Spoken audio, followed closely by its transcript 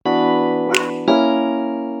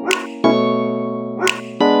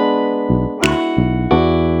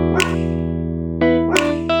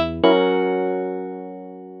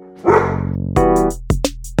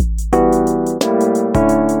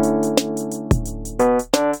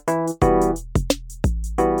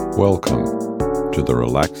Welcome to the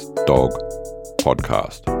Relaxed Dog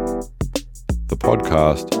Podcast, the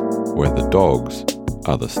podcast where the dogs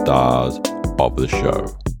are the stars of the show.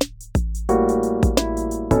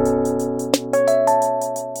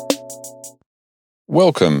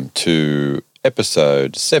 Welcome to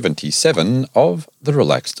episode 77 of the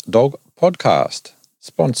Relaxed Dog Podcast,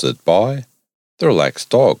 sponsored by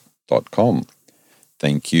therelaxeddog.com.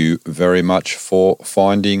 Thank you very much for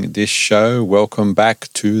finding this show. Welcome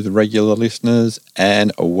back to the regular listeners,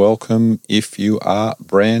 and a welcome if you are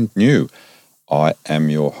brand new. I am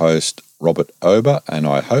your host, Robert Ober, and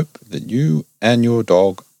I hope that you and your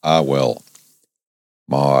dog are well.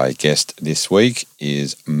 My guest this week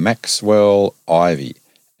is Maxwell Ivy,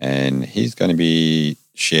 and he's going to be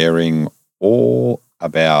sharing all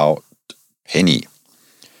about Penny.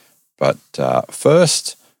 But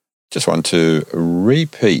first, just want to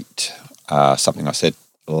repeat something I said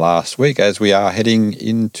last week. As we are heading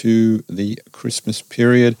into the Christmas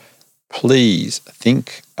period, please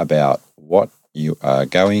think about what you are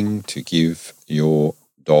going to give your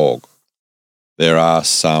dog. There are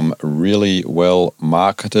some really well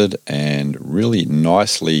marketed and really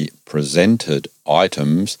nicely presented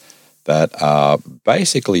items that are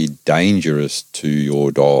basically dangerous to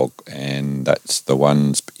your dog, and that's the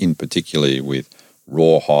ones in particular with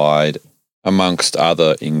rawhide, amongst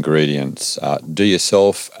other ingredients. Do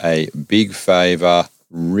yourself a big favour,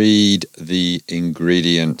 read the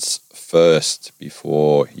ingredients first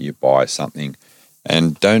before you buy something.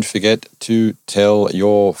 And don't forget to tell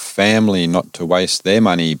your family not to waste their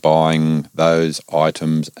money buying those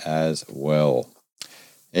items as well.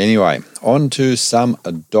 Anyway, on to some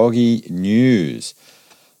doggy news.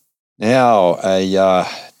 Now, a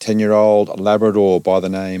 10-year-old Labrador by the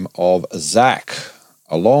name of Zach,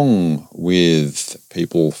 along with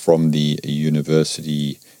people from the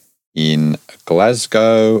university in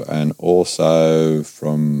Glasgow and also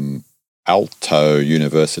from Aalto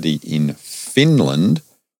University in Finland,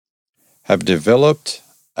 have developed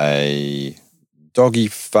a doggy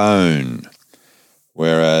phone,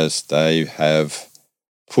 whereas they have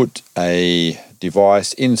put a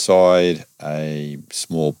device inside a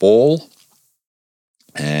small ball,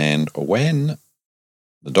 and when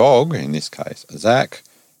the dog, in this case Zach,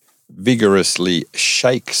 vigorously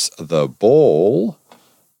shakes the ball,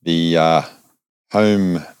 the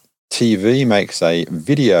home TV makes a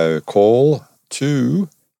video call to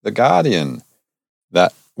the Guardian.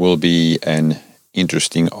 That will be an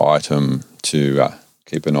interesting item to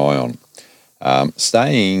keep an eye on.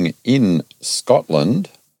 Staying in Scotland,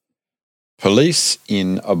 police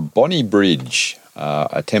in Bonnybridge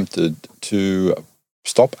attempted to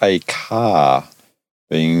stop a car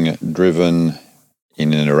being driven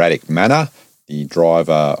in an erratic manner. The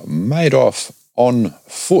driver made off on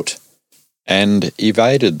foot and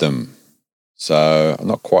evaded them. So I'm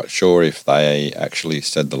not quite sure if they actually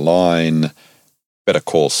said the line, "Better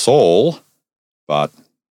call Saul," but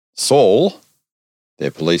Saul,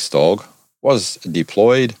 their police dog, was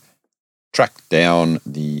deployed, tracked down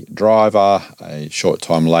the driver a short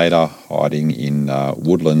time later, hiding in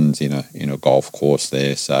woodlands in a golf course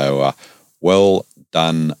there. So well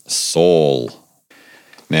done, Saul.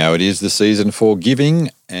 Now, it is the season for giving,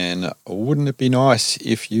 and wouldn't it be nice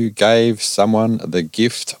if you gave someone the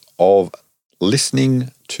gift of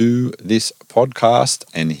listening to this podcast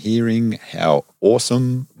and hearing how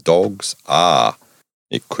awesome dogs are?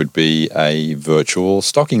 It could be a virtual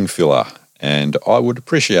stocking filler, and I would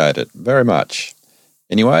appreciate it very much.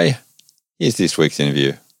 Anyway, here's this week's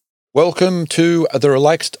interview. Welcome to the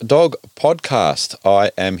Relaxed Dog Podcast.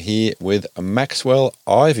 I am here with Maxwell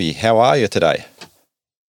Ivy. How are you today?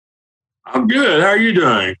 I'm good. How are you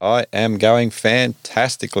doing? I am going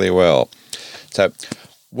fantastically well. So,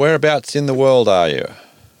 whereabouts in the world are you?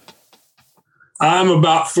 I'm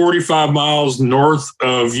about 45 miles north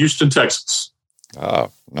of Houston, Texas.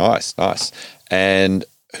 Oh, nice. And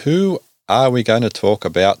who are we going to talk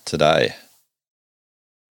about today?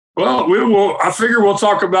 Well, I figure we'll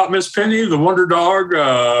talk about Miss Penny, the wonder dog,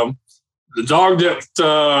 the dog that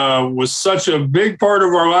was such a big part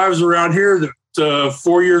of our lives around here that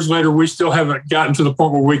 4 years later we still haven't gotten to the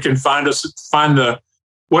point where we can find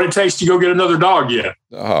what it takes to go get another dog yet.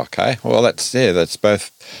 Oh, okay. Well, that's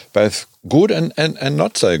both good and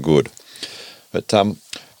not so good. But I'm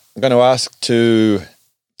going to ask for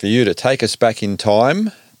you to take us back in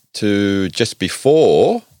time to just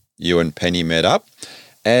before you and Penny met up,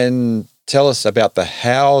 and tell us about the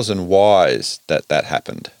hows and whys that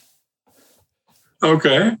happened.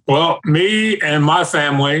 Okay. Well, me and my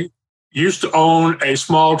family used to own a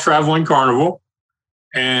small traveling carnival,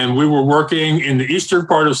 and we were working in the eastern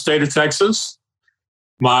part of the state of Texas.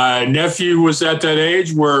 My nephew was at that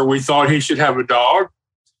age where we thought he should have a dog.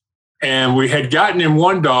 And we had gotten him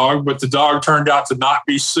one dog, but the dog turned out to not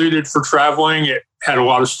be suited for traveling. It had a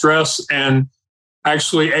lot of stress and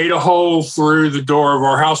actually ate a hole through the door of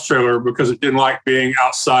our house trailer because it didn't like being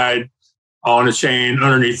outside on a chain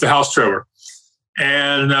underneath the house trailer.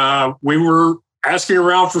 And we were asking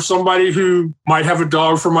around for somebody who might have a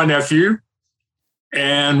dog for my nephew.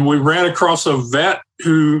 And we ran across a vet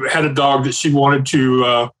who had a dog that she wanted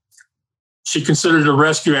to, she considered a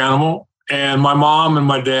rescue animal. And my mom and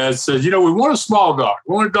my dad said, we want a small dog.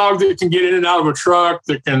 We want a dog that can get in and out of a truck,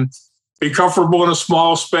 that can be comfortable in a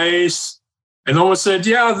small space. And no one said,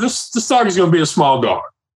 this dog is going to be a small dog.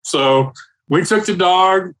 So we took the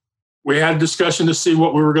dog. We had a discussion to see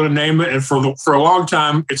what we were going to name it. And for a long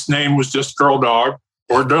time, its name was just Girl Dog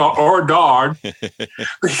or Dog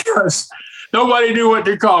because nobody knew what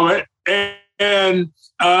to call it. And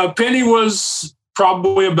Penny was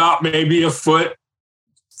probably about maybe a foot,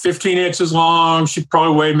 15 inches long. She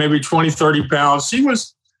probably weighed maybe 20, 30 pounds. She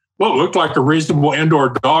was what looked like a reasonable indoor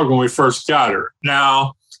dog when we first got her.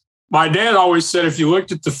 Now, my dad always said if you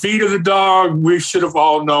looked at the feet of the dog, we should have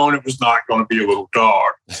all known it was not going to be a little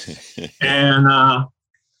dog. And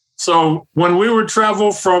so when we would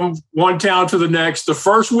travel from one town to the next, the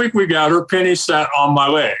first week we got her, Penny sat on my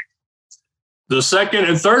leg. The second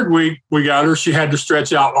and third week we got her, she had to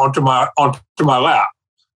stretch out onto my lap.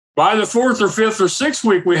 By the fourth or fifth or sixth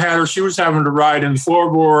week we had her, she was having to ride in the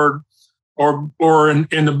floorboard or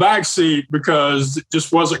in the back seat because it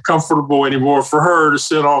just wasn't comfortable anymore for her to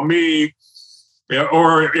sit on me,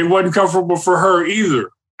 or it wasn't comfortable for her either.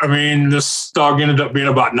 I mean, this dog ended up being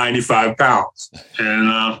about 95 pounds,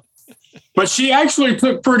 and but she actually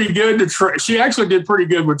took pretty good she actually did pretty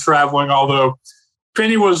good with traveling. Although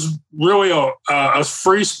Penny was really a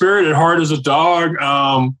free spirit at heart as a dog.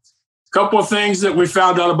 Couple of things that we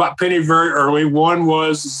found out about Penny very early. One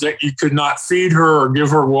was that you could not feed her or give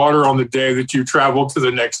her water on the day that you traveled to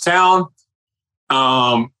the next town.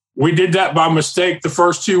 We did that by mistake the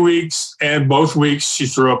first 2 weeks, and both weeks she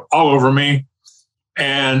threw up all over me.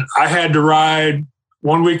 And I had to ride.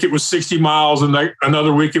 1 week it was 60 miles, and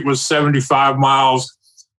another week it was 75 miles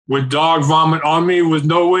with dog vomit on me with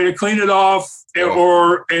no way to clean it off,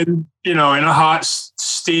 or in a hot,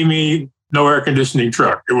 steamy, no air conditioning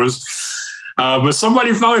truck. It was, but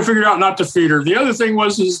somebody finally figured out not to feed her. The other thing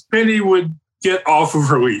was Penny would get off of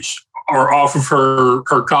her leash or off of her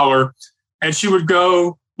collar, and she would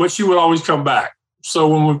go, but she would always come back. So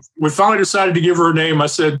when we finally decided to give her a name, I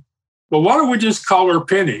said, well, why don't we just call her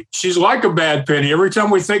Penny? She's like a bad penny. Every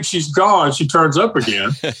time we think she's gone, she turns up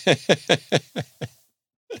again.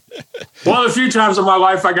 One of the few times in my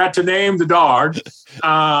life I got to name the dog.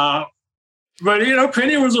 But,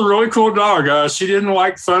 Penny was a really cool dog. She didn't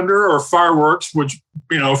like thunder or fireworks, which,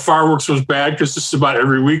 fireworks was bad because just about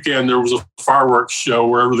every weekend there was a fireworks show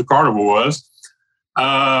wherever the carnival was.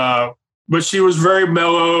 But she was very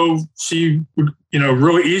mellow. She,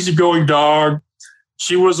 really easygoing dog.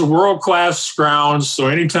 She was a world-class scrounge. So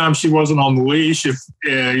anytime she wasn't on the leash, if,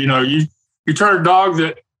 you turn a dog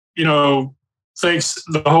that, thinks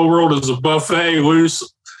the whole world is a buffet loose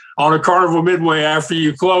on a carnival midway after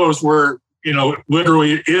you close where,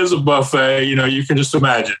 literally it is a buffet, you can just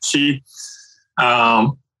imagine.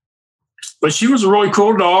 But she was a really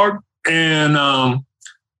cool dog. And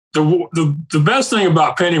the best thing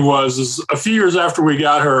about Penny is a few years after we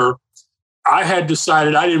got her, I had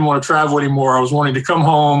decided I didn't want to travel anymore. I was wanting to come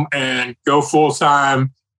home and go full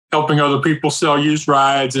time, helping other people sell used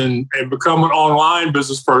rides and become an online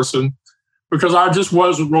business person because I just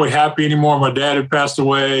wasn't really happy anymore. My dad had passed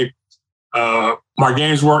away. My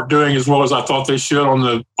games weren't doing as well as I thought they should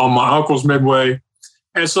on my uncle's midway.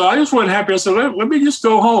 And so I just wasn't happy. I said, let me just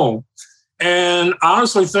go home. And I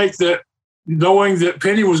honestly think that knowing that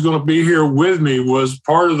Penny was going to be here with me was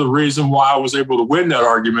part of the reason why I was able to win that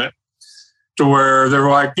argument, to where they were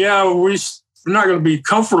like, yeah, we're not going to be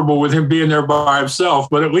comfortable with him being there by himself,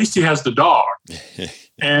 but at least he has the dog.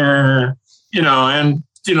 And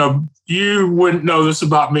you wouldn't know this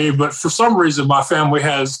about me, but for some reason, my family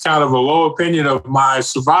has kind of a low opinion of my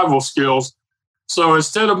survival skills. So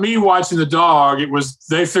instead of me watching the dog,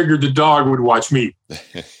 they figured the dog would watch me.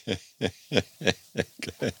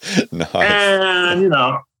 Nice. And,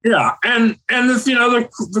 yeah. And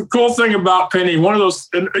the cool thing about Penny, one of those,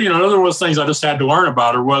 another one of those things I just had to learn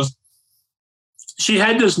about her was she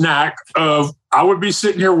had this knack of, I would be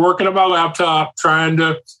sitting here working on my laptop, trying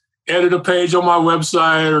to edit a page on my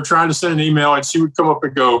website or trying to send an email, and she would come up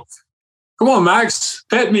and go, come on, Max,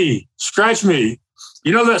 pet me, scratch me.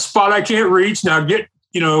 You know that spot I can't reach? Now get,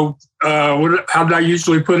 how did I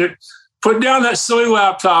usually put it? put down that silly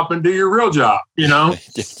laptop and do your real job,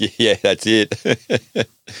 Yeah, that's it.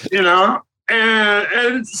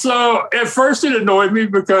 And so at first it annoyed me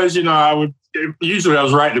because, I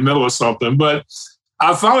was right in the middle of something, but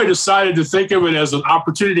I finally decided to think of it as an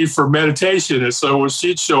opportunity for meditation. And so when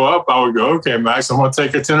she'd show up, I would go, okay, Max, I'm going to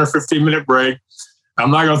take a 10 or 15 minute break. I'm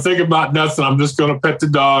not going to think about nothing. I'm just going to pet the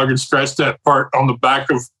dog and scratch that part on the back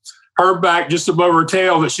of her back, just above her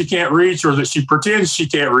tail, that she can't reach or that she pretends she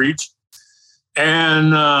can't reach.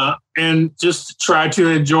 And just try to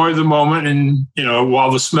enjoy the moment. And, while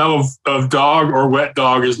the smell of dog or wet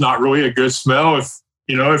dog is not really a good smell,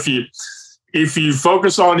 if you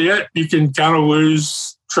focus on it, you can kind of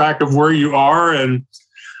lose track of where you are and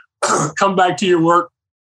come back to your work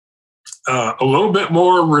a little bit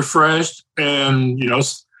more refreshed. And,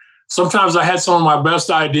 sometimes I had some of my best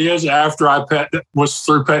ideas after I was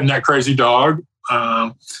through petting that crazy dog.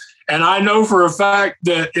 And I know for a fact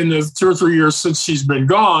that in the 2 or 3 years since she's been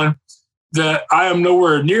gone, that I am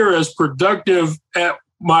nowhere near as productive at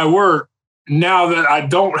my work now that I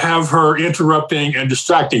don't have her interrupting and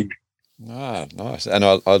distracting me. Ah, nice. And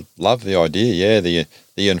I love the idea, the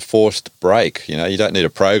enforced break. You don't need a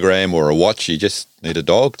program or a watch. You just need a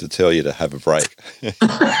dog to tell you to have a break.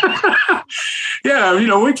 Yeah,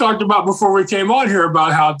 we talked about before we came on here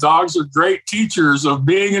about how dogs are great teachers of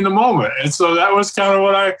being in the moment. And so that was kind of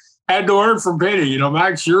what I had to learn from Penny.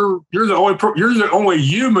 Max, you're the only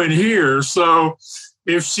human here. So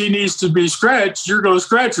if she needs to be scratched, you're going to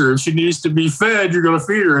scratch her. If she needs to be fed, you're going to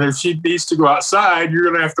feed her. And if she needs to go outside, you're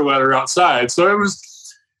going to have to let her outside. So it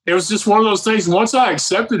was just one of those things. Once I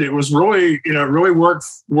accepted it, it was really, really worked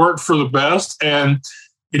for the best. And,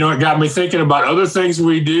 it got me thinking about other things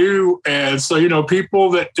we do. And so, people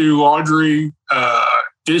that do laundry,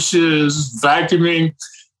 dishes, vacuuming,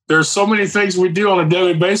 there's so many things we do on a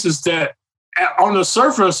daily basis that on the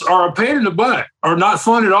surface are a pain in the butt, are not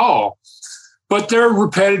fun at all. But they're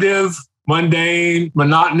repetitive, mundane,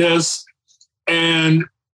 monotonous. And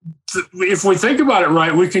if we think about it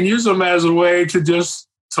right, we can use them as a way to just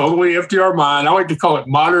totally empty our mind. I like to call it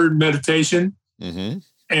modern meditation. Mm-hmm.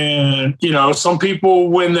 And, some people,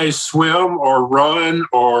 when they swim or run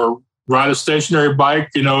or ride a stationary bike,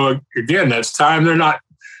 again, that's time they're not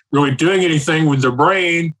really doing anything with their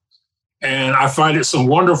brain. And I find it some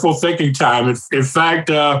wonderful thinking time. In fact,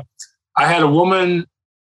 I had a woman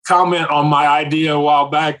comment on my idea a while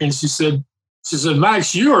back, and she said,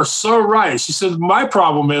 Max, you are so right. She said, my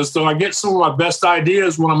problem is, though, I get some of my best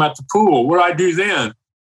ideas when I'm at the pool. What do I do then?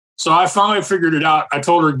 So I finally figured it out. I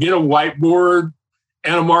told her, get a whiteboard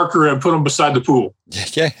and a marker and put them beside the pool.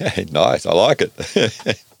 Yeah, nice. I like it.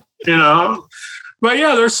 But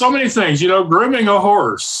yeah, there's so many things, grooming a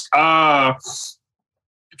horse,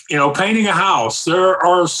 painting a house. There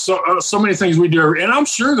are so many things we do. And I'm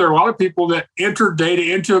sure there are a lot of people that enter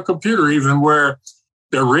data into a computer, even where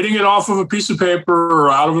they're reading it off of a piece of paper or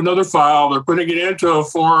out of another file. They're putting it into a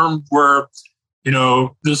form where,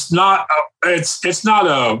 it's not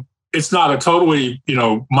a totally,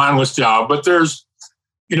 mindless job, but there's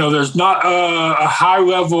not a high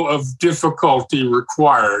level of difficulty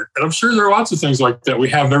required. And I'm sure there are lots of things like that we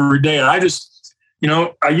have every day. And I just,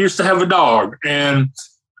 I used to have a dog, and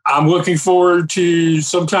I'm looking forward to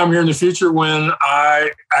sometime here in the future when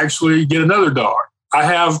I actually get another dog. I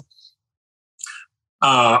have,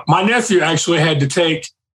 my nephew actually had to take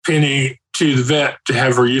Penny to the vet to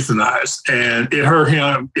have her euthanized, and it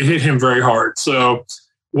hit him very hard. So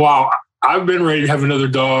while I've been ready to have another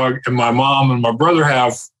dog, and my mom and my brother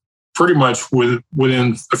have pretty much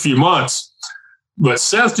within a few months, but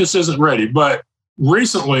Seth just isn't ready. But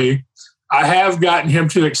recently, I have gotten him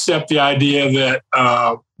to accept the idea that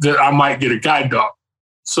I might get a guide dog.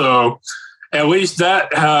 So at least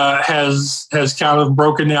that has kind of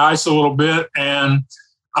broken the ice a little bit. And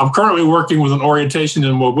I'm currently working with an orientation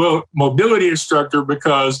and mobility instructor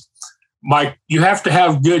because you have to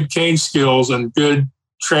have good cane skills and good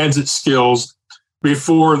transit skills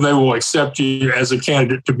before they will accept you as a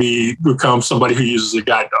candidate to become somebody who uses a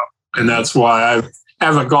guide dog. And that's why I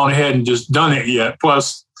haven't gone ahead and just done it yet.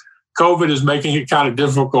 Plus, COVID is making it kind of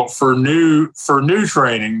difficult for new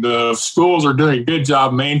training. The schools are doing a good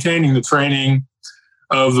job maintaining the training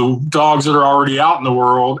of the dogs that are already out in the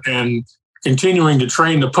world and continuing to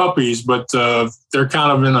train the puppies, but they're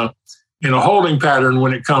kind of in a holding pattern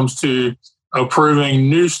when it comes to approving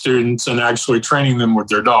new students and actually training them with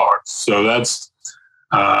their dogs. So that's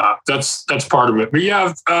part of it. But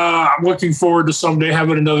yeah, I'm looking forward to someday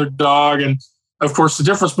having another dog. And of course, the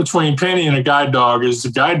difference between Penny and a guide dog is the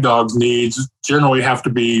guide dog's needs generally have to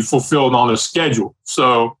be fulfilled on a schedule.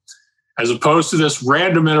 So as opposed to this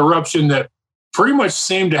random interruption that pretty much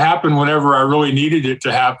seemed to happen whenever I really needed it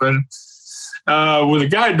to happen. With a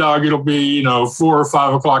guide dog, it'll be, 4 or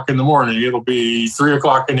 5 o'clock in the morning. It'll be 3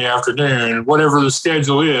 o'clock in the afternoon. Whatever the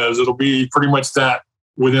schedule is, it'll be pretty much that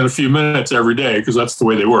within a few minutes every day, because that's the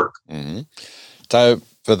way they work. Mm-hmm. So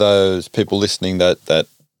for those people listening that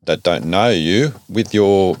don't know you, with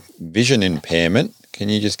your vision impairment, can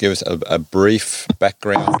you just give us a brief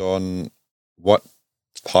background on what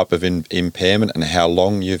type of impairment and how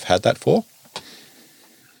long you've had that for?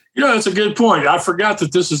 That's a good point. I forgot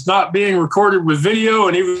that this is not being recorded with video,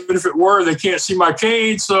 and even if it were, they can't see my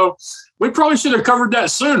cane. So we probably should have covered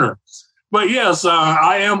that sooner. But yes,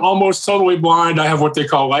 I am almost totally blind. I have what they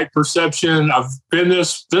call light perception. I've been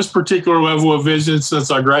this particular level of vision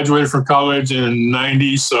since I graduated from college in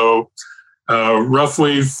 '90, so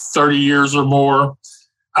roughly 30 years or more.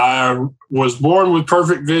 I was born with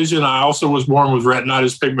perfect vision. I also was born with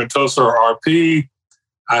retinitis pigmentosa, or RP.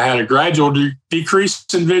 I had a gradual decrease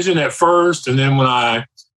in vision at first, and then when I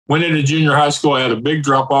went into junior high school, I had a big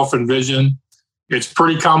drop-off in vision. It's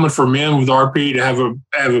pretty common for men with RP to have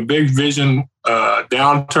a big vision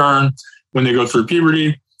downturn when they go through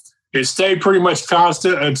puberty. It stayed pretty much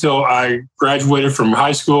constant until I graduated from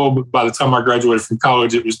high school, but by the time I graduated from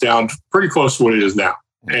college, it was down pretty close to what it is now.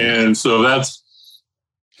 And so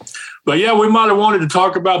but yeah, we might have wanted to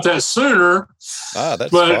talk about that sooner.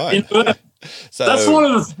 That's fine. So that's one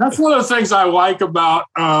of the things I like about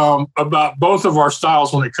both of our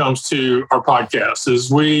styles when it comes to our podcast is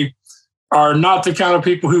we are not the kind of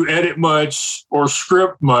people who edit much or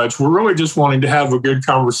script much. We're really just wanting to have a good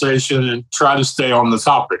conversation and try to stay on the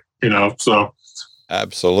topic, so.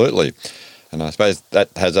 Absolutely. And I suppose that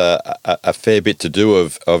has a fair bit to do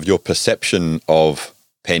of your perception of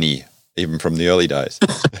Penny, even from the early days.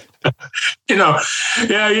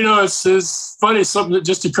 It's funny, something that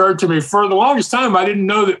just occurred to me. For the longest time, I didn't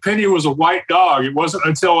know that Penny was a white dog. It wasn't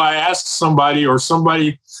until I asked somebody,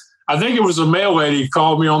 I think it was a mail lady,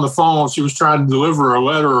 called me on the phone. She was trying to deliver a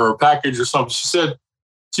letter or a package or something.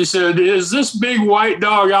 She said, "Is this big white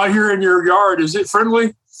dog out here in your yard, is it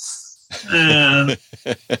friendly?" And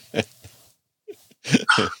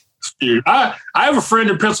dude, I have a friend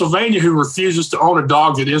in Pennsylvania who refuses to own a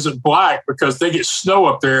dog that isn't black because they get snow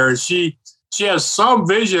up there, and she has some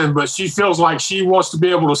vision, but she feels like she wants to be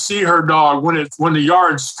able to see her dog when the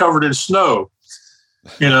yard's covered in snow.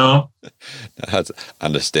 That's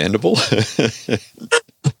understandable.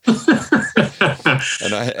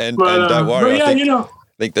 and don't worry, I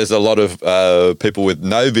think there's a lot of people with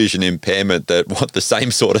no vision impairment that want the same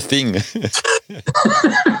sort of thing.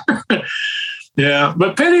 Yeah,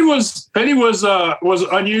 but Penny was an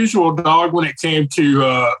unusual dog when it came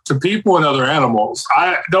to people and other animals.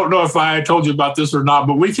 I don't know if I told you about this or not,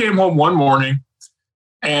 but we came home one morning,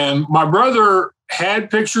 and my brother had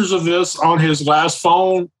pictures of this on his last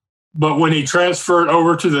phone, but when he transferred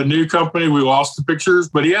over to the new company, we lost the pictures.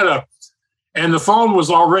 But and the phone was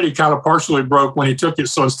already kind of partially broke when he took it.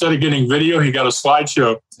 So instead of getting video, he got a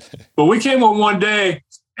slideshow. But we came home one day,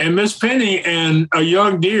 and Miss Penny and a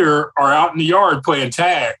young deer are out in the yard playing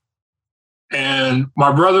tag. And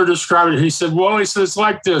my brother described it. He said, it's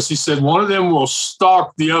like this. He said, one of them will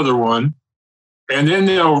stalk the other one, and then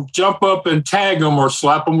they'll jump up and tag them or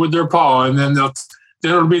slap them with their paw. And then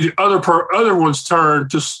it'll be the other one's turn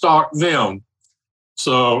to stalk them.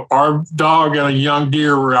 So our dog and a young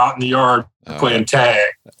deer were out in the yard playing tag.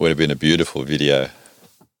 That would have been a beautiful video.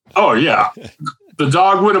 Oh, yeah. The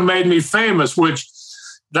dog would have made me famous, which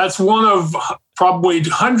that's one of probably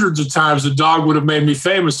hundreds of times the dog would have made me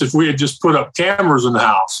famous if we had just put up cameras in the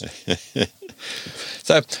house.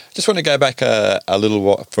 So just want to go back for a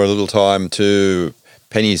little time to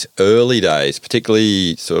Penny's early days,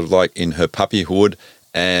 particularly sort of like in her puppyhood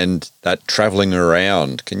and that traveling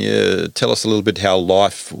around. Can you tell us a little bit how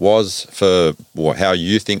life was how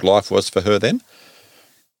you think life was for her then?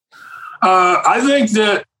 I think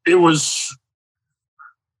that it was,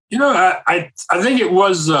 I think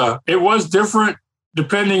it was different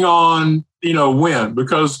depending on, when,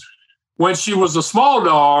 because when she was a small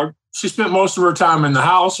dog, she spent most of her time in the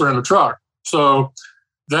house or in the truck. So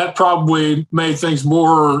that probably made things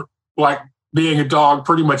more like being a dog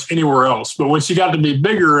pretty much anywhere else. But when she got to be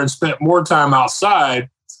bigger and spent more time outside,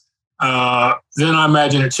 then I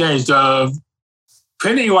imagine it changed.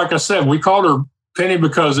 Penny, like I said, we called her Penny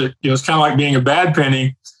because it's kind of like being a bad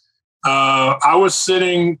penny. I was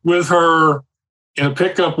sitting with her in a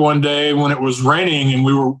pickup one day when it was raining, and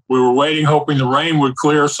we were waiting, hoping the rain would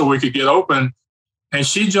clear so we could get open. And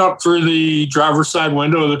she jumped through the driver's side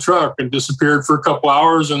window of the truck and disappeared for a couple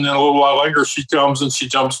hours. And then a little while later, she comes and she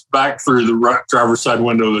jumps back through the driver's side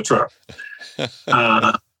window of the truck.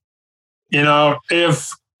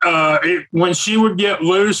 if when she would get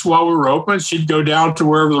loose while we were open, she'd go down to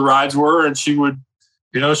wherever the rides were, and she would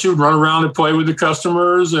run around and play with the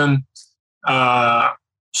customers. And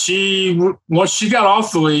once she got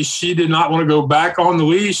off the leash, she did not want to go back on the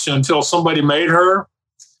leash until somebody made her.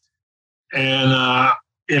 And I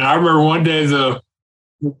remember one day the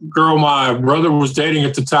girl my brother was dating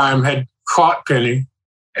at the time had caught Penny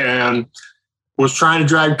and was trying to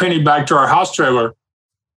drag Penny back to our house trailer.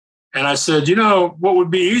 And I said, what would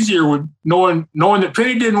be easier would knowing that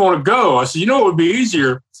Penny didn't want to go. I said, what would be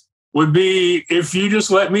easier would be if you just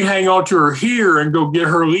let me hang on to her here and go get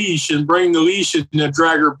her leash and bring the leash and then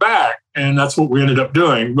drag her back. And that's what we ended up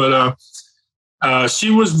doing. But she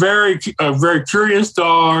was a very curious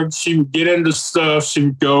dog. She would get into stuff. She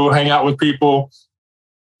would go hang out with people.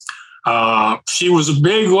 She was a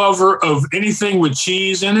big lover of anything with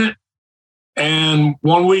cheese in it. And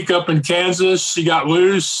one week up in Kansas, she got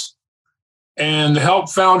loose, and the help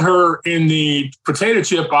found her in the potato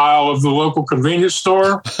chip aisle of the local convenience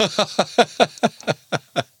store.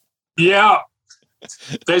 Yeah.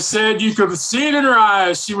 They said you could see it in her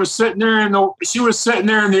eyes. She was sitting there in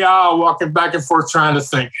the aisle, walking back and forth, trying to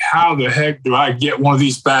think, how the heck do I get one of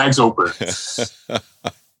these bags open?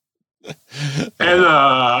 And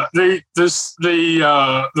the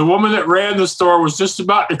woman that ran the store was just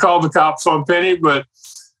about to call the cops on Penny, but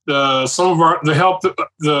the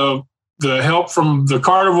help from the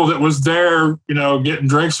carnival that was there, getting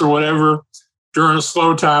drinks or whatever during a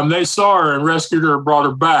slow time, they saw her and rescued her and brought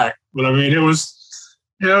her back. But I mean, it was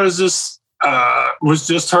just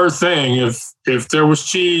her thing. If there was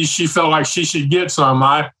cheese, she felt like she should get some.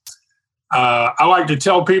 I like to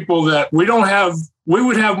tell people that we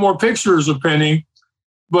would have more pictures of Penny,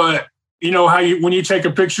 but how when you take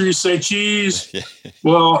a picture, you say cheese.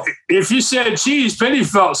 Well, if you said cheese, Penny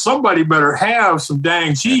felt somebody better have some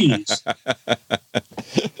dang cheese.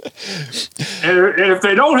 And if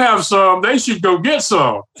they don't have some, they should go get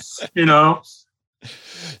some,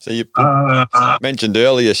 So you mentioned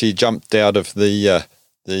earlier she jumped out of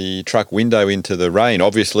the truck window into the rain.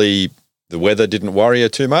 Obviously, the weather didn't worry her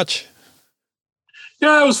too much.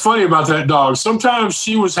 Yeah, it was funny about that dog. Sometimes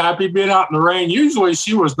she was happy being out in the rain. Usually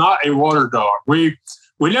she was not a water dog. We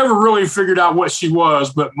never really figured out what she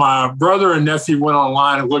was, but my brother and nephew went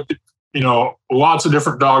online and looked at, lots of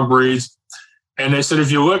different dog breeds. And they said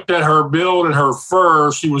if you looked at her build and her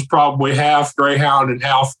fur, she was probably half Greyhound and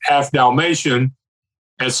half Dalmatian.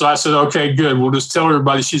 And so I said, okay, good. We'll just tell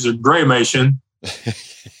everybody she's a Greymation.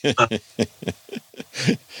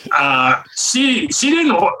 She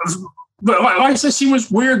didn't... But like I said, she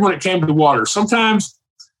was weird when it came to water. Sometimes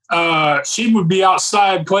she would be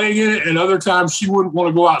outside playing in it, and other times she wouldn't want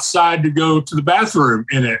to go outside to go to the bathroom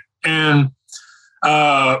in it. And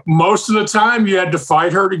most of the time, you had to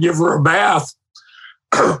fight her to give her a bath.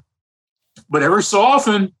 But every so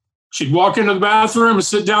often, she'd walk into the bathroom and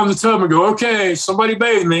sit down in the tub and go, okay, somebody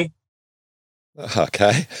bathe me.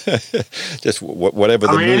 Okay. Just whatever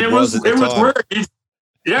the mood was at the time. It was weird.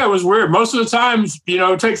 Yeah, it was weird. Most of the times,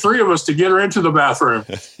 it'd take three of us to get her into the bathroom.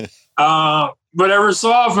 But every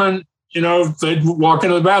so often, they'd walk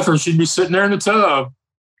into the bathroom, she'd be sitting there in the tub.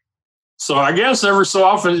 So I guess every so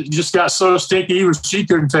often it just got so stinky, even she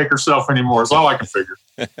couldn't take herself anymore. Is all I can figure.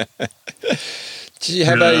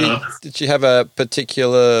 Did you have a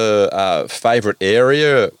particular favorite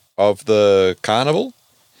area of the carnival?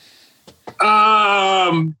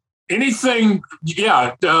 Anything,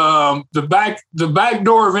 yeah. The back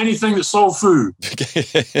door of anything that sold food.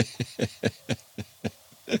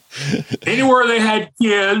 Anywhere they had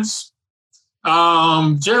kids.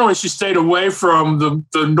 Generally, she stayed away from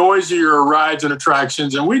the noisier rides and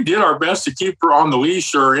attractions, and we did our best to keep her on the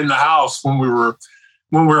leash or in the house when we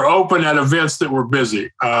were open at events that were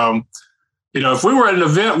busy. If we were at an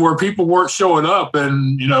event where people weren't showing up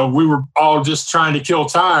and, we were all just trying to kill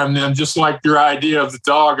time, then just like your idea of the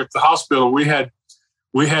dog at the hospital, we had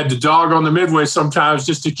the dog on the midway sometimes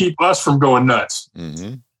just to keep us from going nuts.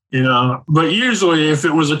 Mm-hmm. But usually if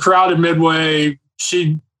it was a crowded midway,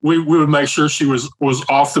 we would make sure she was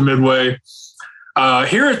off the midway.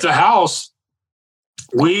 Here at the house,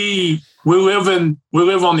 we live on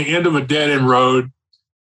the end of a dead end road.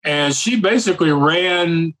 And she basically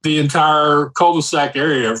ran the entire cul-de-sac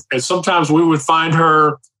area. And sometimes we would find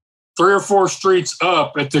her 3 or 4 streets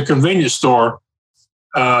up at the convenience store,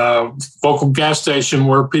 local gas station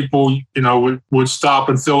where people, would stop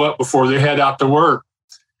and fill up before they head out to work.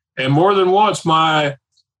 And more than once, my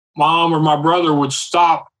mom or my brother would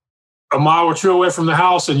stop a mile or two away from the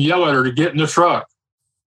house and yell at her to get in the truck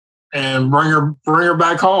and bring her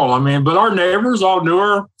back home. I mean, but our neighbors all knew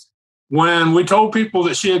her. when we told people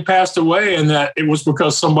that she had passed away and that it was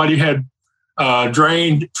because somebody had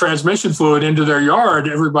drained transmission fluid into their yard,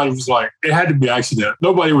 everybody was like, it had to be accident.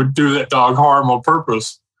 Nobody would do that dog harm on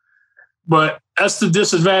purpose. But that's the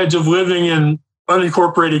disadvantage of living in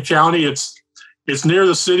unincorporated county. It's near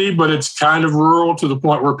the city, but it's kind of rural to the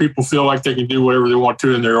point where people feel like they can do whatever they want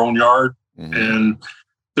to in their own yard. Mm-hmm. And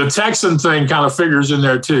the Texan thing kind of figures in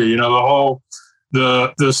there too. You know, the whole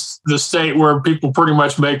the state where people pretty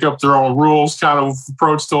much make up their own rules kind of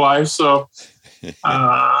approach to life. So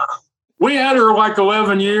we had her like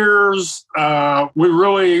 11 years. We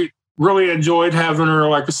really, really enjoyed having her.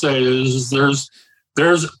 Like I say,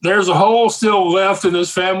 there's a hole still left in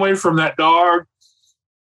this family from that dog.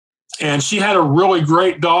 And she had a really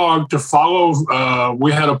great dog to follow.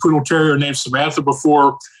 We had a poodle terrier named Samantha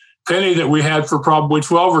before Penny that we had for probably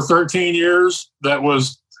 12 or 13 years. That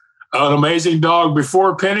was an amazing dog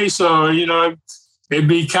before Penny. So, you know, it'd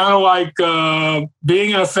be kind of like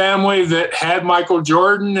being in a family that had Michael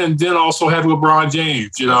Jordan and then also had LeBron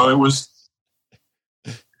James. You know, it was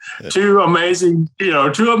two amazing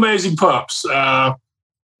pups.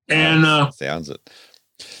 Sounds it.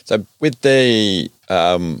 So with the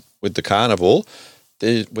carnival,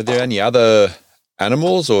 were there any other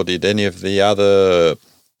animals, or did any of the other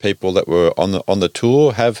people that were on the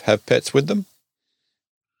tour have pets with them?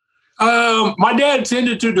 My dad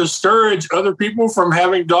tended to discourage other people from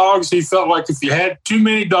having dogs. He felt like if you had too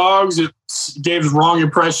many dogs, it gave the wrong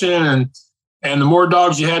impression, and the more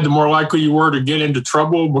dogs you had, the more likely you were to get into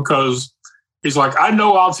trouble, because he's like, I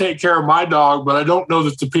know I'll take care of my dog, but I don't know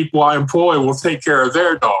that the people I employ will take care of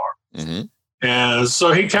their dog. Mm-hmm. And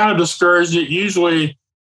so he kind of discouraged it. Usually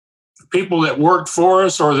people that worked for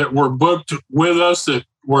us or that were booked with us,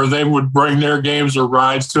 where they would bring their games or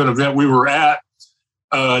rides to an event we were at,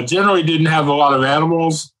 generally didn't have a lot of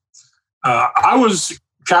animals. I was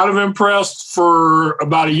kind of impressed. For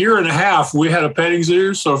about a year and a half, we had a petting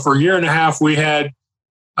zoo. So for a year and a half, we had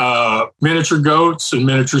miniature goats and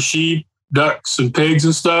miniature sheep, ducks and pigs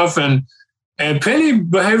and stuff. And Penny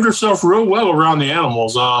behaved herself real well around the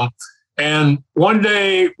animals. And one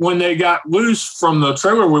day when they got loose from the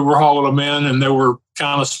trailer we were hauling them in, and they were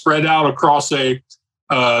kind of spread out across a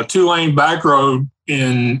 2-lane back road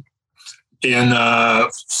in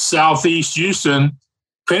southeast Houston,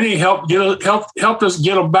 Penny helped us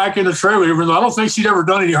get them back in the trailer, even though I don't think she'd ever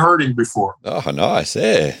done any herding before. Oh, nice.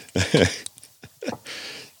 Yeah.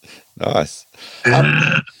 Nice.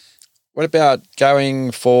 What about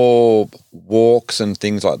going for walks and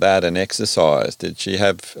things like that and exercise? Did she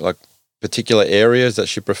have like particular areas that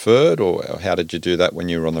she preferred, or how did you do that when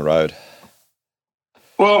you were on the road?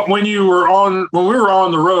 Well, when we were on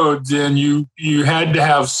the road, then you had to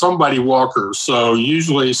have somebody walk her. So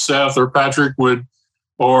usually Seth or Patrick would,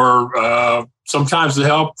 or sometimes to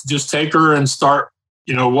help, just take her and start,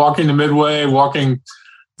 walking the midway, walking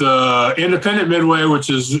the independent midway,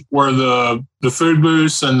 which is where the food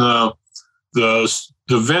booths and the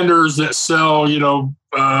vendors that sell,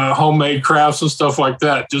 homemade crafts and stuff like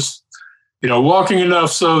that. Just, walking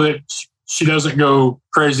enough so that she doesn't go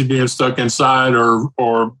crazy being stuck inside or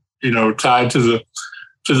tied to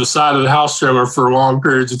the side of the house trailer for long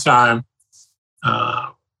periods of time.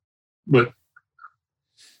 But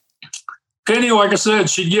Penny, like I said,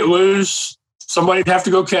 she'd get loose. Somebody'd have to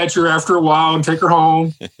go catch her after a while and take her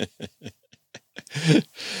home.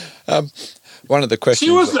 One of the questions...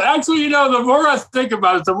 She was actually, the more I think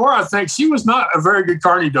about it, the more I think she was not a very good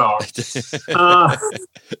carny dog.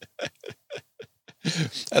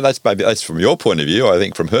 And that's from your point of view. I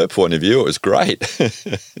think from her point of view, it was great.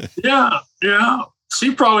 Yeah.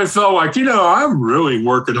 She probably felt like, I'm really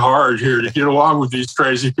working hard here to get along with these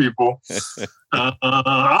crazy people.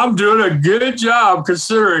 I'm doing a good job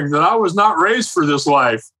considering that I was not raised for this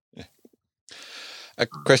life. A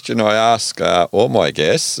question I ask all my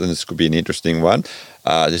guests, and this could be an interesting one,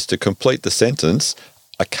 is to complete the sentence,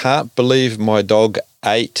 I can't believe my dog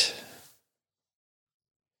ate.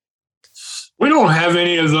 We don't have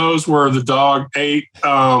any of those where the dog ate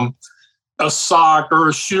a sock or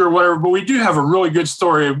a shoe or whatever, but we do have a really good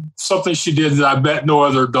story of something she did that I bet no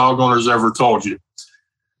other dog owners ever told you.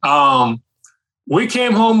 We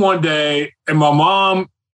came home one day, and my mom,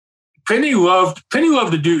 Penny loved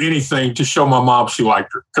to do anything to show my mom she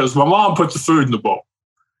liked her, because my mom put the food in the bowl.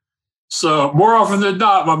 So more often than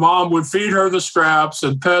not, my mom would feed her the scraps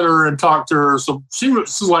and pet her and talk to her. So she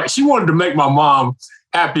wanted to make my mom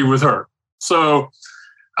happy with her. So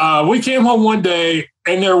we came home one day,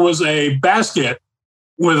 and there was a basket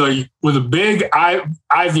with a big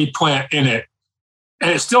ivy plant in it, and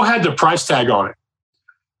it still had the price tag on it.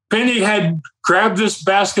 Penny had grabbed this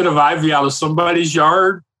basket of ivy out of somebody's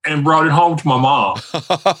yard and brought it home to my mom.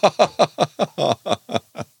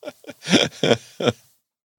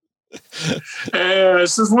 And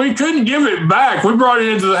since we couldn't give it back, we brought it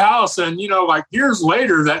into the house. And, like years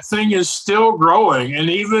later, that thing is still growing. And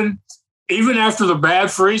even after the bad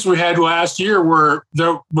freeze we had last year,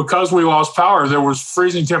 because we lost power, there was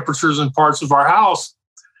freezing temperatures in parts of our house.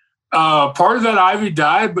 Part of that ivy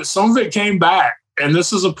died, but some of it came back. And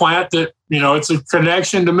this is a plant that, it's a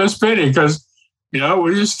connection to Miss Penny because, we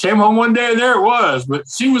just came home one day and there it was. But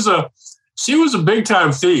she was a big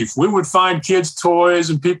time thief. We would find kids' toys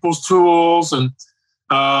and people's tools. And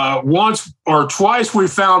once or twice we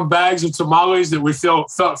found bags of tamales that we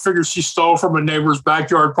figured she stole from a neighbor's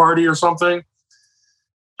backyard party or something.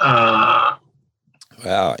 Wow,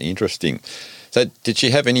 interesting. So did she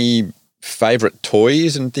have any favorite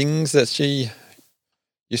toys and things that she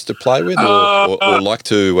used to play with or like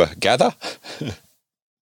to gather?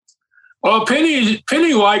 Well, Penny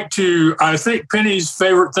liked to, I think Penny's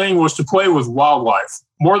favorite thing was to play with wildlife.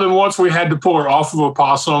 More than once we had to pull her off of a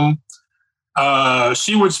possum.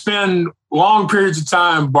 She would spend long periods of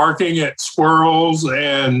time barking at squirrels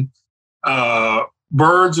and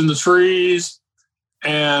birds in the trees.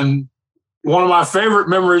 And one of my favorite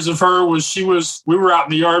memories of her was we were out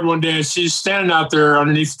in the yard one day and she's standing out there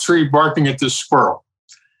underneath the tree barking at this squirrel.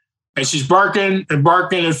 And she's barking and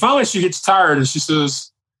barking. And finally she gets tired and she says,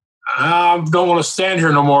 I don't want to stand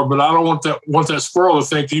here no more, but I don't want that squirrel to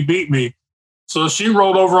think he beat me. So she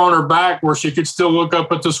rolled over on her back where she could still look up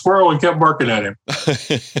at the squirrel and kept barking at him.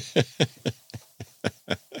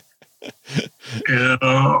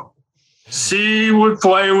 She would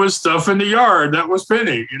play with stuff in the yard. That was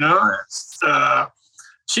Penny,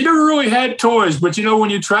 She never really had toys, but when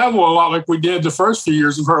you travel a lot like we did the first few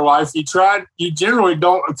years of her life, you generally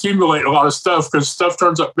don't accumulate a lot of stuff because stuff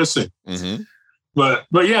turns up missing. Mm-hmm. But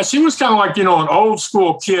yeah, she was kind of like, an old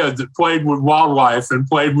school kid that played with wildlife and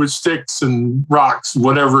played with sticks and rocks,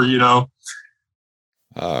 whatever,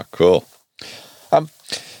 Oh, cool.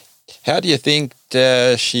 How do you think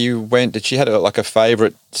she went? Did she have a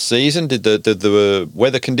favorite season? Did the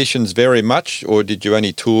weather conditions vary much, or did you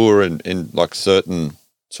only tour in like certain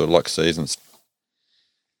sort of like seasons?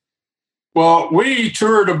 Well, we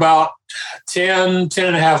toured about 10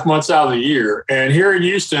 and a half months out of the year. And here in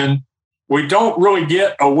Houston, we don't really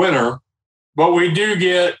get a winter, but we do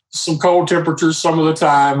get some cold temperatures some of the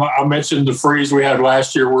time. I mentioned the freeze we had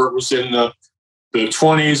last year where it was in the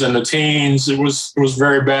 20s and the teens. It was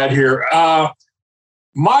very bad here.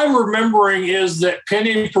 My remembering is that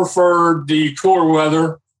Penny preferred the cooler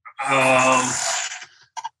weather.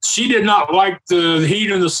 She did not like the heat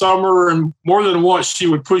in the summer, and more than once she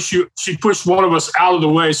pushed one of us out of the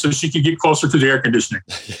way so she could get closer to the air conditioning.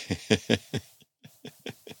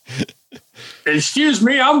 Excuse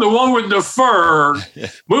me, I'm the one with the fur.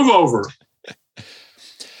 Move over.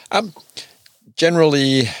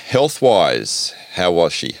 Generally, health-wise, how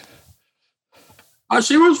was she?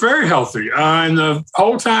 She was very healthy. And the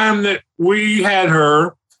whole time that we had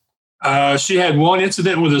her, she had one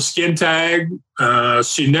incident with a skin tag.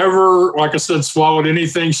 She never, like I said, swallowed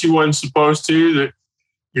anything she wasn't supposed to.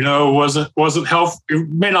 That wasn't healthy. It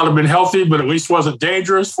may not have been healthy, but at least wasn't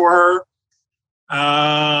dangerous for her.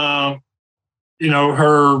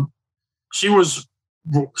 She was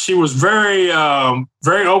very,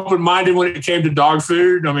 very open-minded when it came to dog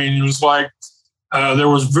food. I mean, it was like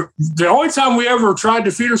the only time we ever tried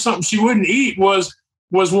to feed her something she wouldn't eat was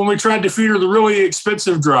when we tried to feed her the really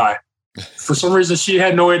expensive dry. For some reason, she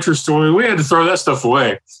had no interest in it. We had to throw that stuff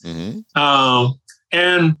away. Mm-hmm.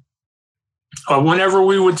 And whenever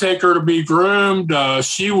we would take her to be groomed,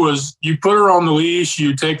 you put her on the leash,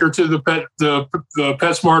 you take her to the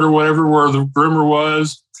PetSmart or whatever, where the groomer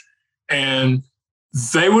was, and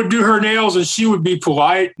they would do her nails and she would be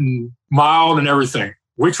polite and mild and everything.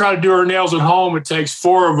 We try to do her nails at home. It takes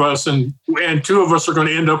 4 of us and 2 of us are going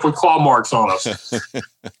to end up with claw marks on us.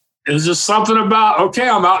 It's just something about, okay,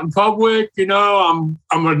 I'm out in public, I'm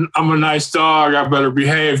a nice dog. I better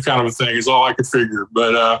behave kind of a thing is all I could figure.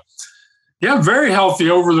 But, yeah, very healthy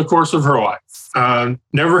over the course of her life.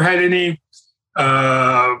 Never had any,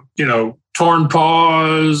 torn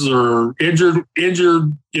paws or injured,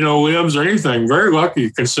 limbs or anything. Very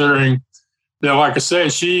lucky considering that, like I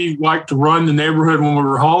said, she liked to run the neighborhood when we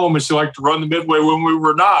were home and she liked to run the midway when we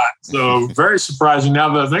were not. So very surprising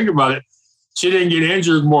now that I think about it. She didn't get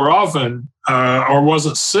injured more often or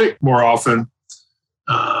wasn't sick more often.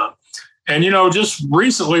 And, just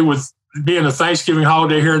recently with being a Thanksgiving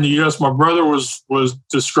holiday here in the U.S., my brother was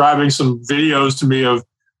describing some videos to me of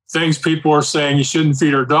things people are saying you shouldn't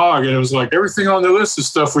feed our dog. And it was like everything on the list is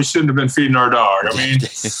stuff we shouldn't have been feeding our dog. I mean,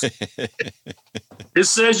 it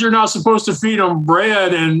says you're not supposed to feed them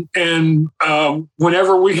bread. And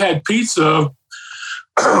whenever we had pizza,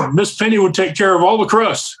 Miss Penny would take care of all the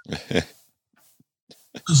crust.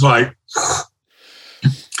 It's like,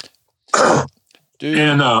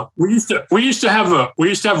 and we used to have a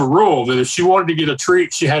rule that if she wanted to get a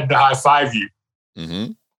treat, she had to high five you.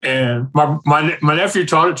 Mm-hmm. And my nephew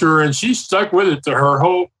taught it to her, and she stuck with it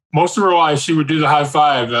to most of her life. She would do the high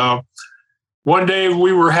five. One day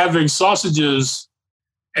we were having sausages,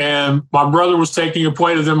 and my brother was taking a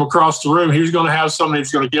plate of them across the room. He was going to have some. He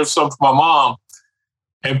was going to give some to my mom.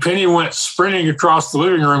 And Penny went sprinting across the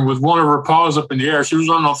living room with one of her paws up in the air. She was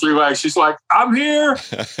running on 3 legs. She's like, I'm here.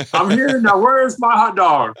 I'm here. Now, where's my hot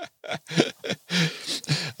dog?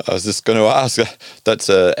 I was just going to ask, that's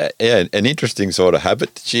an interesting sort of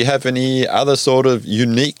habit. Did she have any other sort of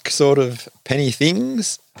unique sort of Penny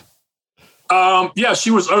things? Yeah,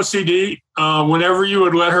 she was OCD. Whenever you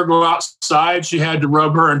would let her go outside, she had to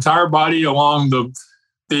rub her entire body along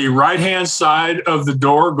the right-hand side of the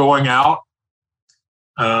door going out.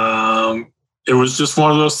 It was just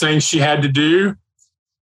one of those things she had to do.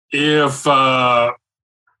 If I'm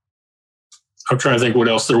trying to think what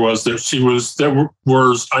else there was that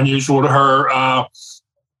was unusual to her.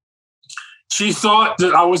 She thought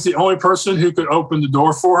that I was the only person who could open the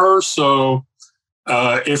door for her. So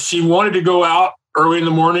if she wanted to go out early in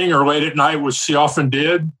the morning or late at night, which she often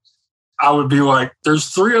did, I would be like, there's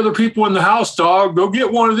 3 other people in the house, dog. Go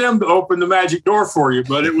get one of them to open the magic door for you.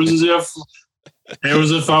 But it was as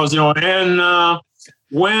if I was the only. And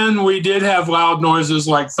when we did have loud noises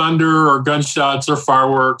like thunder or gunshots or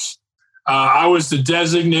fireworks, I was the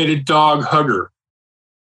designated dog hugger.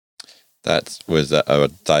 That was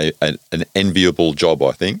an enviable job,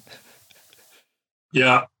 I think.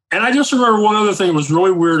 Yeah. And I just remember one other thing that was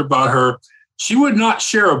really weird about her. She would not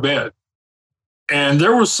share a bed. And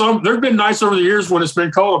there have been nights over the years when it's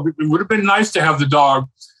been cold. It would have been nice to have the dog.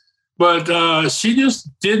 But she just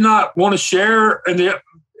did not want to share.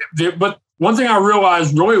 But one thing I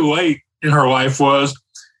realized really late in her life was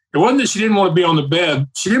it wasn't that she didn't want to be on the bed.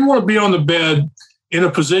 She didn't want to be on the bed in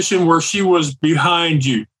a position where she was behind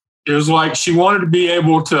you. It was like she wanted to be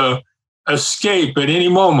able to escape at any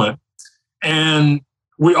moment. And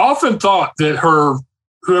we often thought that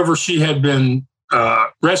whoever she had been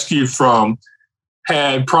rescued from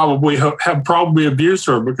had probably abused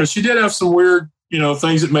her, because she did have some weird,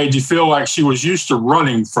 things that made you feel like she was used to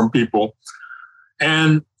running from people.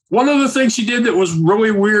 And one of the things she did that was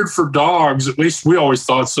really weird for dogs, at least we always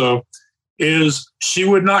thought so, is she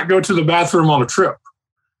would not go to the bathroom on a trip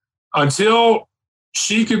until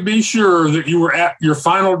she could be sure that you were at your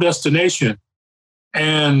final destination.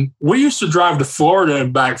 And we used to drive to Florida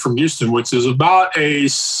and back from Houston, which is about a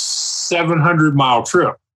 700-mile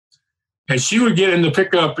trip. And she would get in the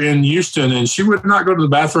pickup in Houston, and she would not go to the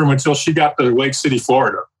bathroom until she got to Lake City,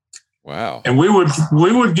 Florida. Wow. And we would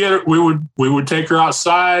take her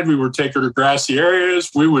outside. We would take her to grassy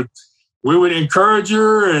areas. We would encourage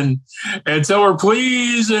her and tell her,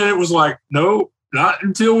 please. And it was like, no, not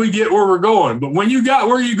until we get where we're going. But when you got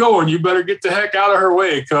where you're going, you better get the heck out of her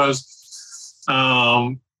way, because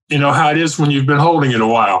you know how it is when you've been holding it a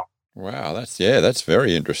while. Wow. That's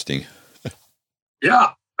very interesting.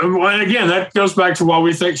 Yeah. And again, that goes back to why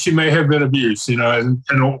we think she may have been abused, and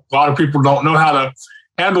a lot of people don't know how to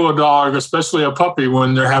handle a dog, especially a puppy,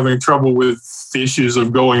 when they're having trouble with the issues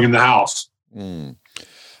of going in the house.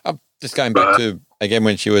 Just going back to, again,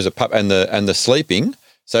 when she was a pup and the sleeping.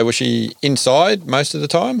 So was she inside most of the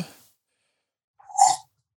time?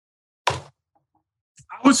 I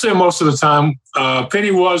would say most of the time. Penny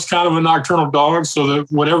was kind of a nocturnal dog, so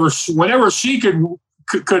that whenever she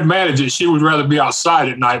could manage it, she would rather be outside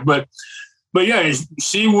at night. But yeah,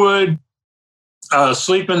 she would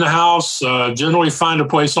sleep in the house, generally find a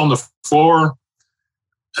place on the floor.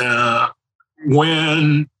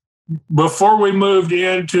 Before we moved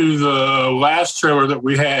into the last trailer that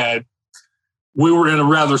we had, we were in a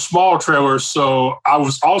rather small trailer, so I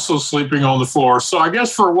was also sleeping on the floor. So I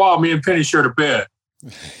guess for a while, me and Penny shared a bed.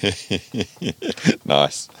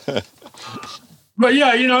 Nice. But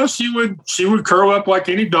yeah, she would curl up like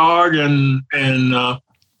any dog, and I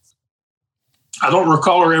don't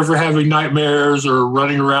recall her ever having nightmares or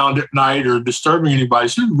running around at night or disturbing anybody.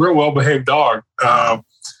 She was a real well-behaved dog.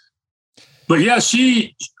 But yeah,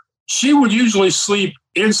 she would usually sleep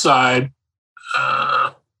inside,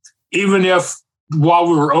 even if while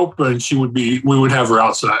we were open, we would have her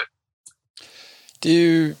outside.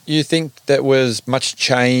 Do you think that was much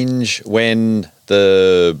change when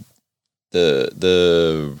the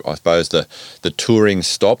I suppose the touring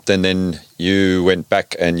stopped, and then you went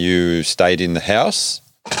back and you stayed in the house.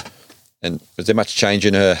 And was there much change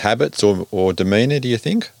in her habits or demeanor, do you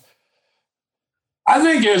think?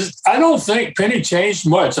 I don't think Penny changed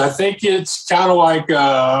much. I think it's kind of like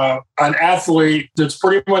an athlete that's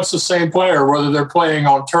pretty much the same player, whether they're playing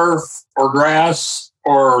on turf or grass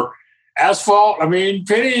or asphalt. I mean,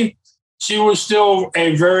 Penny, she was still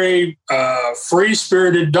a very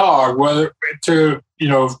free-spirited dog,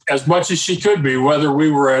 as much as she could be, whether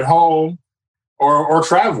we were at home or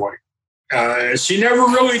traveling. She never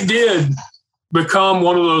really did become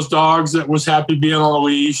one of those dogs that was happy being on a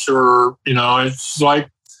leash, or it's like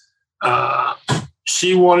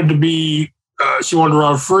she wanted to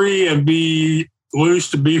run free and be loose,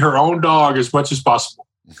 to be her own dog as much as possible.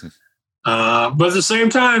 But at the same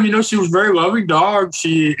time, she was a very loving dog.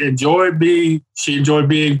 She enjoyed being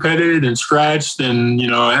petted and scratched, and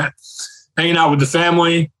hanging out with the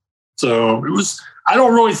family. So it was. I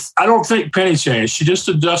don't think Penny changed. She just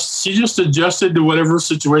adjusted to whatever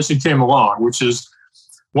situation came along, which is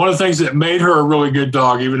one of the things that made her a really good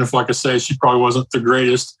dog, even if, like I say, she probably wasn't the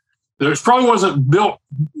greatest. It probably wasn't built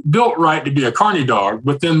right to be a carny dog,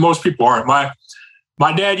 but then most people aren't. My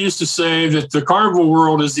dad used to say that the carnival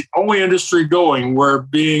world is the only industry going where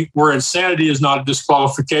insanity is not a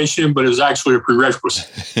disqualification, but is actually a prerequisite.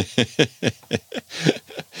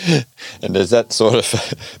 And does that sort of,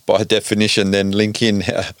 by definition, then link in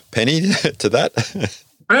Penny to that?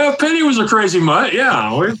 Well, Penny was a crazy mutt.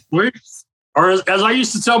 Yeah, or as I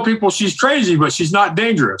used to tell people, she's crazy, but she's not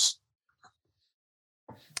dangerous.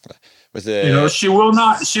 She will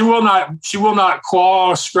not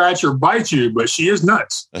claw, scratch, or bite you, but she is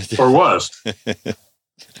nuts, or was. Were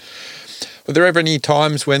there ever any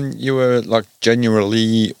times when you were like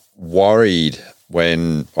genuinely worried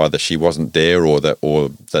when either she wasn't there or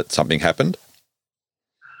that something happened?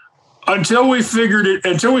 Until we figured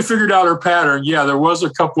out her pattern, yeah, there was a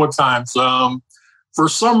couple of times. For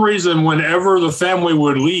some reason, whenever the family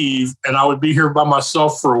would leave and I would be here by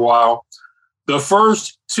myself for a while, the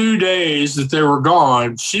first 2 days that they were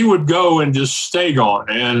gone, she would go and just stay gone.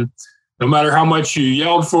 And no matter how much you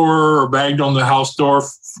yelled for her or banged on the house door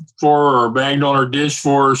for her or banged on her dish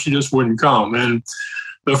for her, she just wouldn't come. And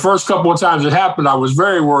the first couple of times it happened, I was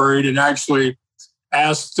very worried and actually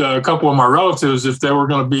asked a couple of my relatives if they were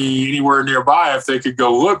going to be anywhere nearby, if they could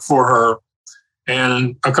go look for her.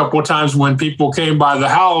 And a couple of times when people came by the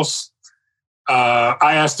house,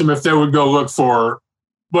 I asked them if they would go look for her.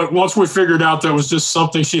 But once we figured out that was just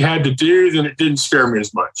something she had to do, then it didn't scare me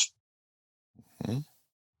as much. Mm-hmm.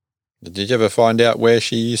 Did you ever find out where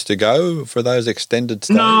she used to go for those extended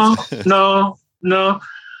stays? No.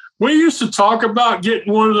 We used to talk about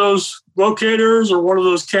getting one of those locators or one of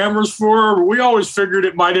those cameras for her, but we always figured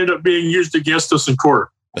it might end up being used against us in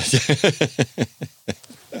court.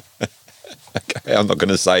 Okay, I'm not going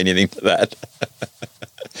to say anything to that.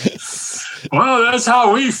 Well, that's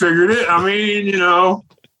how we figured it. I mean,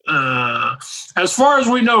 as far as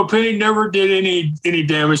we know, Penny never did any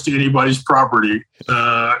damage to anybody's property.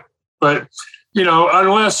 But,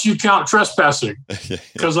 unless you count trespassing,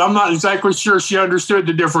 because I'm not exactly sure she understood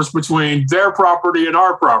the difference between their property and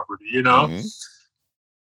our property, Mm-hmm.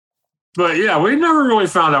 But yeah, we never really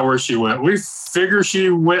found out where she went. We figure she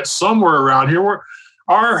went somewhere around here.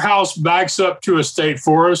 Our house backs up to a state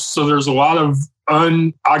forest, so there's a lot of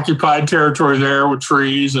unoccupied territory there with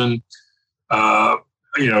trees and,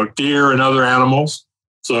 deer and other animals.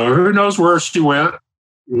 So who knows where she went?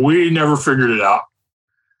 We never figured it out.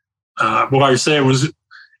 But like I say, it was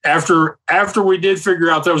after we did figure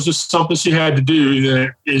out that was just something she had to do,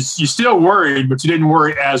 then you still worried, but you didn't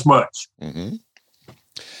worry as much. Mm-hmm.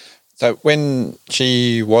 So when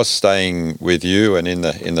she was staying with you and in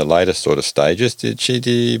the later sort of stages, did she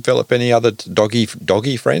develop any other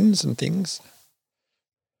doggy friends and things?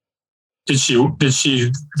 Did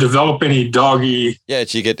she develop any doggy? Yeah, did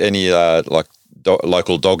she get any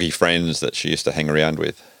local doggy friends that she used to hang around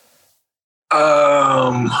with?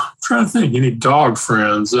 I'm trying to think. Any dog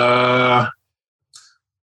friends?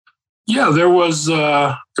 Yeah, there was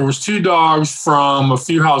 2 dogs from a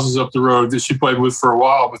few houses up the road that she played with for a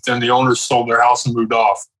while, but then the owners sold their house and moved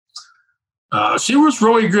off. She was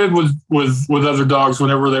really good with other dogs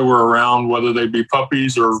whenever they were around, whether they be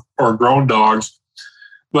puppies or grown dogs.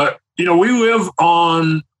 But we live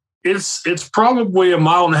on it's probably 1.5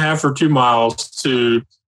 miles or 2 miles to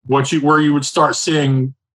where you would start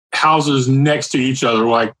seeing houses next to each other,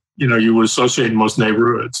 like you would associate in most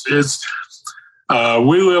neighborhoods.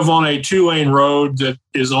 We live on a 2-lane road that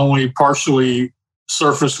is only partially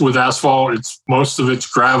surfaced with asphalt. Most of it's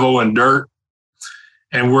gravel and dirt.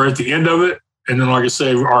 and we're at the end of it. And then, like I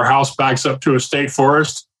say, our house backs up to a state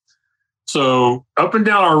forest. So up and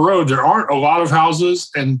down our road, there aren't a lot of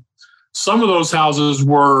houses, and some of those houses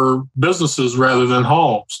were businesses rather than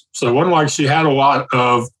homes. So it wasn't like she had a lot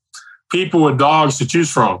of people with dogs to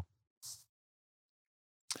choose from.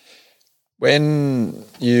 When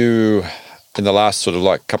you, in the last sort of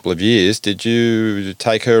like couple of years, did you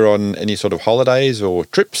take her on any sort of holidays or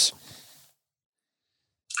trips?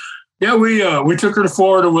 Yeah, we took her to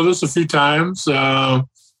Florida with us a few times.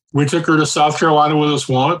 We took her to South Carolina with us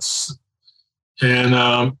once,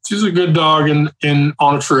 and she's a good dog in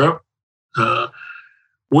on a trip.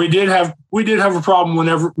 We did have a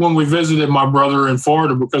problem when we visited my brother in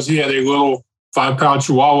Florida, because he had a little 5-pound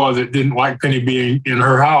Chihuahua that didn't like Penny being in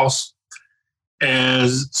her house, and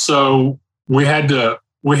so we had to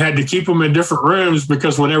keep them in different rooms,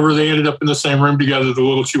 because whenever they ended up in the same room together, the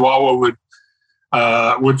little Chihuahua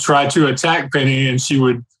would try to attack Penny, and she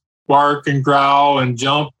would bark and growl and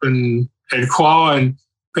jump and claw, and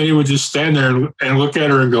Penny would just stand there and look at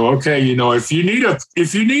her and go, okay, if you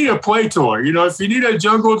need a play toy, if you need a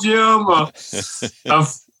jungle gym,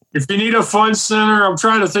 if you need a fun center, I'm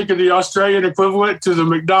trying to think of the Australian equivalent to the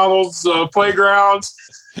McDonald's playgrounds.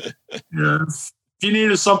 If you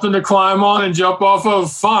needed something to climb on and jump off of,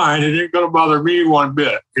 fine. It ain't going to bother me one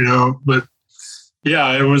bit, But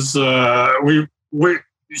yeah, it was.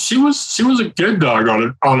 She was a good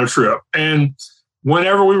dog on a trip, and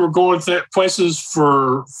whenever we were going to places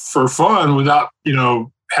for fun without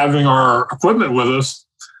having our equipment with us,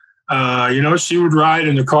 she would ride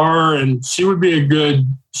in the car, and she'd be a good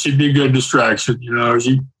distraction. You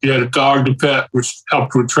had a dog to pet, which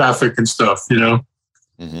helped with traffic and stuff.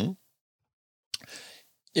 Mm-hmm.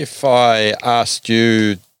 If I asked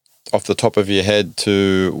you off the top of your head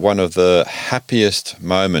to one of the happiest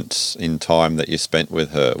moments in time that you spent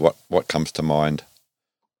with her, what comes to mind?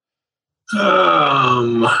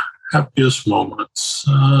 Happiest moments.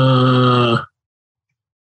 There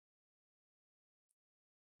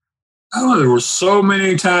were so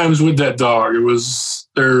many times with that dog. It was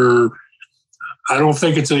there. I don't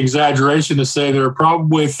think it's an exaggeration to say there are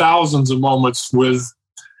probably thousands of moments with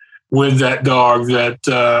that dog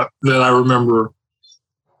that I remember.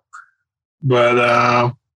 But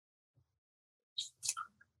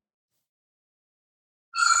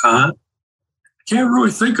I can't really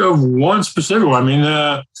think of one specific one. I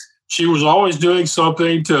mean, she was always doing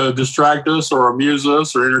something to distract us or amuse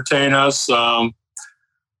us or entertain us. One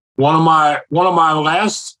of my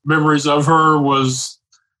last memories of her was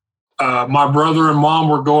my brother and mom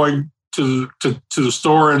were going to the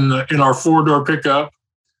store in our 4-door pickup,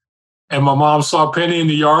 and my mom saw Penny in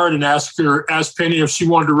the yard and asked Penny if she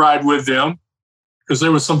wanted to ride with them, because they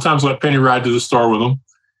would sometimes let Penny ride to the store with them.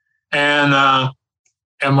 And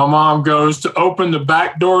my mom goes to open the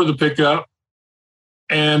back door of the pickup,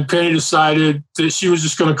 and Penny decided that she was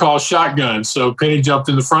just going to call shotgun. So Penny jumped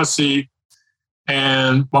in the front seat,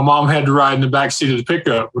 and my mom had to ride in the back seat of the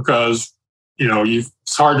pickup, because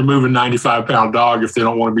it's hard to move a 95-pound dog if they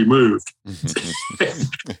don't want to be moved.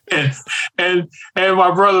 and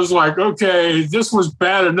my brother's like, okay, this was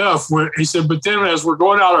bad enough. He said, but then as we're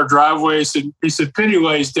going out our driveway, he said, Penny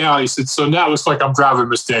lays down. He said, so now it's like I'm driving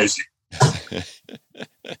Miss Daisy.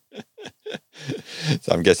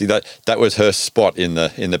 So I'm guessing that was her spot in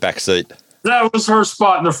the back seat. That was her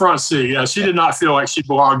spot in the front seat. Yeah, she did not feel like she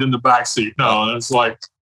belonged in the back seat. No, it's like,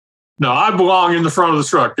 no, I belong in the front of the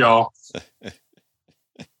truck, y'all.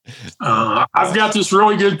 I've got this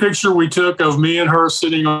really good picture we took of me and her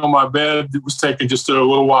sitting on my bed. It was taken just a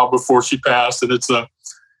little while before she passed, and it's a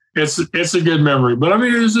good memory. But I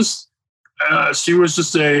mean, it was just she was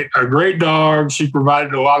just a great dog. She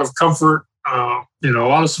provided a lot of comfort, a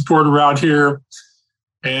lot of support around here.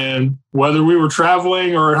 And whether we were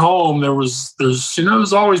traveling or at home,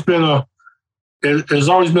 there's always been a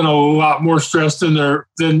lot more stress than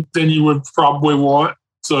you would probably want.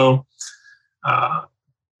 So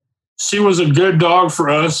she was a good dog for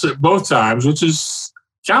us at both times, which is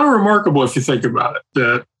kind of remarkable if you think about it,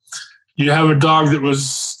 that you have a dog that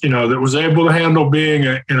was able to handle being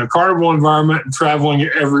in a carnival environment and traveling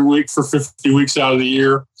every week for 50 weeks out of the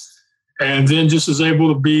year, and then just is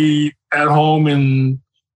able to be at home in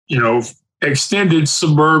extended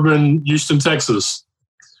suburban Houston, Texas.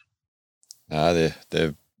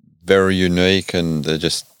 They're very unique, and they're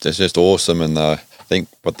just awesome. And I think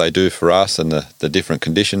what they do for us and the different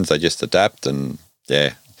conditions, they just adapt. And yeah,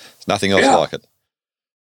 there's nothing else like it.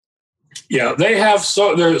 Yeah, they have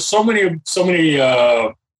there's so many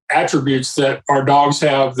attributes that our dogs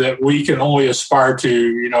have that we can only aspire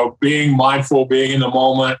to. Being mindful, being in the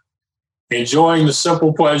moment, enjoying the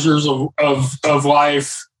simple pleasures of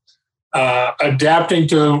life, adapting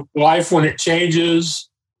to life when it changes,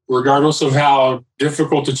 regardless of how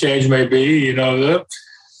difficult the change may be.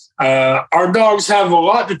 Our dogs have a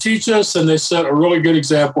lot to teach us, and they set a really good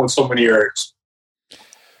example in so many areas.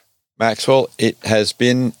 Maxwell, it has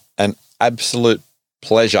been an absolute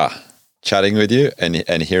pleasure chatting with you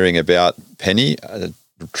and hearing about Penny, a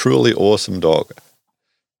truly awesome dog.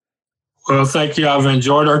 Well, thank you. I've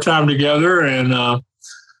enjoyed our time together, and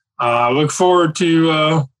I look forward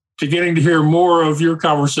to getting to hear more of your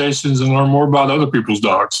conversations and learn more about other people's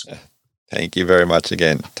dogs. Thank you very much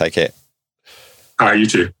again. Take care. All right, you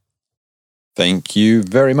too. Thank you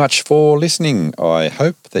very much for listening. I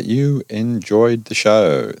hope that you enjoyed the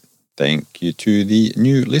show. Thank you to the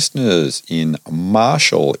new listeners in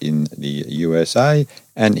Marshall in the USA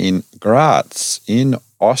and in Graz in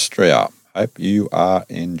Austria. Hope you are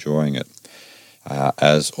enjoying it.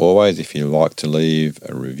 As always, if you'd like to leave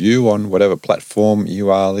a review on whatever platform you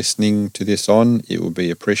are listening to this on, it will be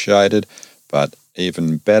appreciated. But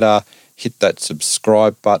even better, hit that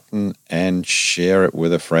subscribe button and share it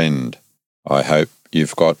with a friend. I hope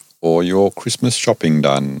you've got all your Christmas shopping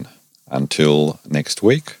done. Until next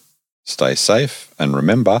week, stay safe and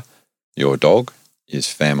remember, your dog is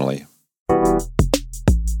family.